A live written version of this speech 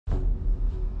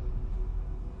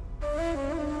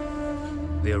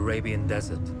The Arabian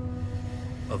desert.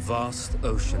 A vast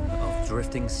ocean of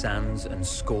drifting sands and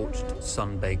scorched,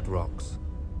 sun-baked rocks.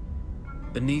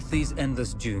 Beneath these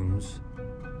endless dunes,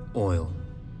 oil,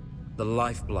 the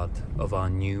lifeblood of our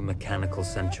new mechanical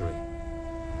century.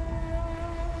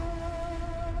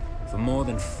 For more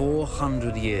than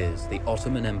 400 years, the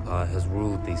Ottoman Empire has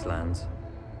ruled these lands,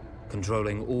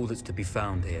 controlling all that's to be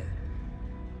found here.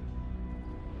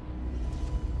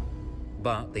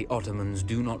 But the Ottomans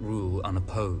do not rule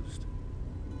unopposed.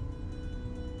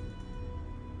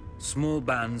 Small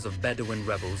bands of Bedouin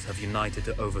rebels have united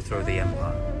to overthrow the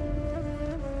empire.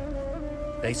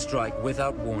 They strike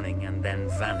without warning and then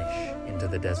vanish into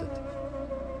the desert.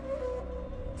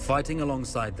 Fighting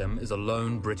alongside them is a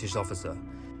lone British officer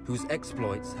whose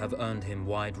exploits have earned him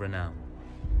wide renown.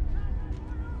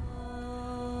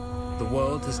 The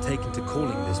world has taken to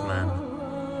calling this man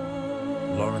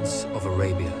Lawrence of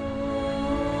Arabia.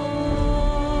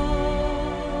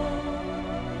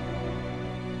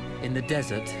 In the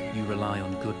desert, you rely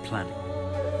on good planning,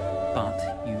 but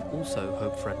you also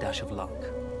hope for a dash of luck.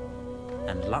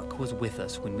 And luck was with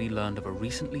us when we learned of a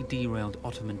recently derailed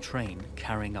Ottoman train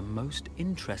carrying a most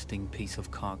interesting piece of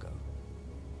cargo.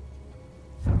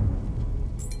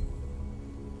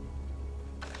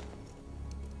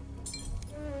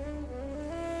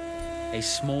 A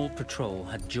small patrol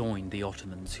had joined the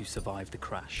Ottomans who survived the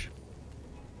crash.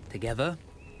 Together,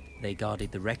 they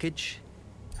guarded the wreckage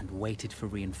and waited for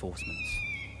reinforcements.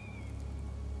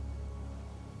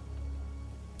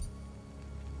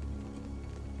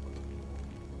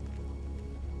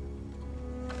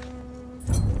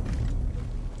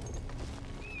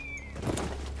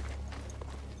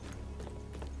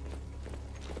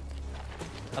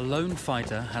 A lone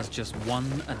fighter has just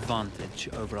one advantage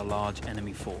over a large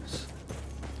enemy force.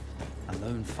 A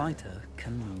lone fighter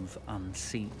can move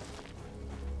unseen.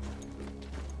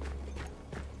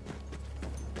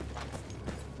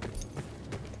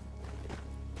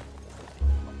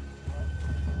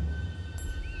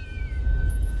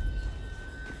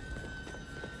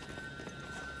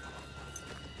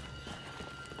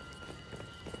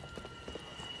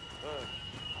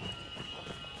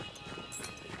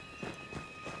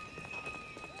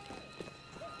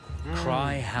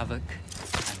 Cry havoc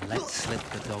and let slip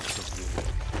the dogs of war.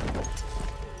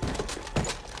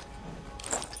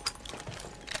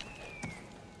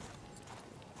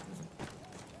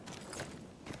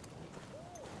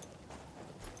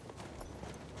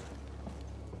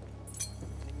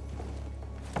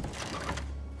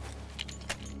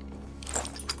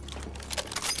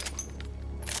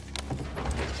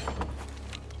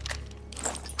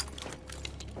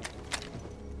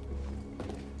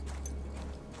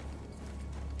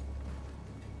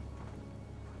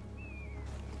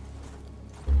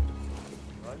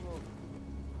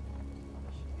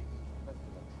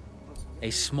 A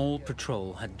small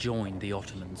patrol had joined the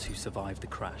Ottomans who survived the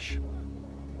crash.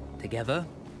 Together,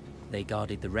 they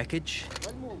guarded the wreckage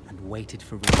and waited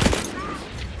for reinforcements.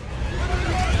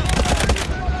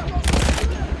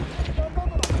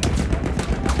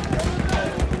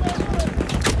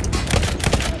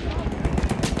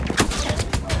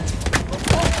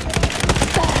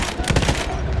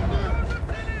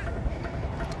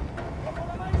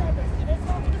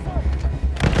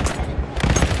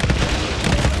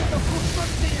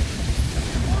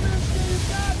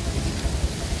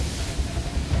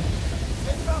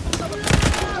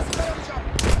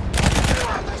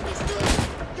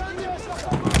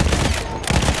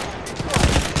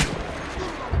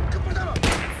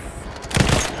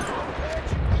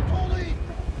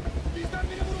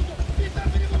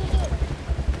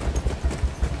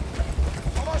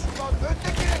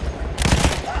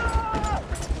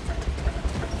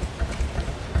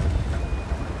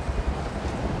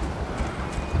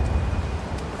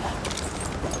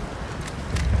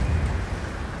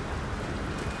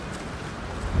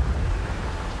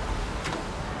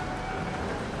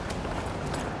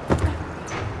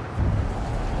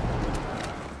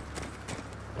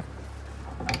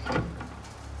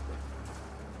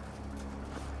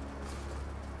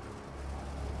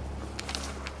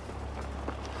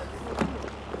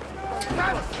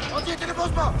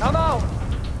 Come out!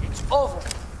 It's over.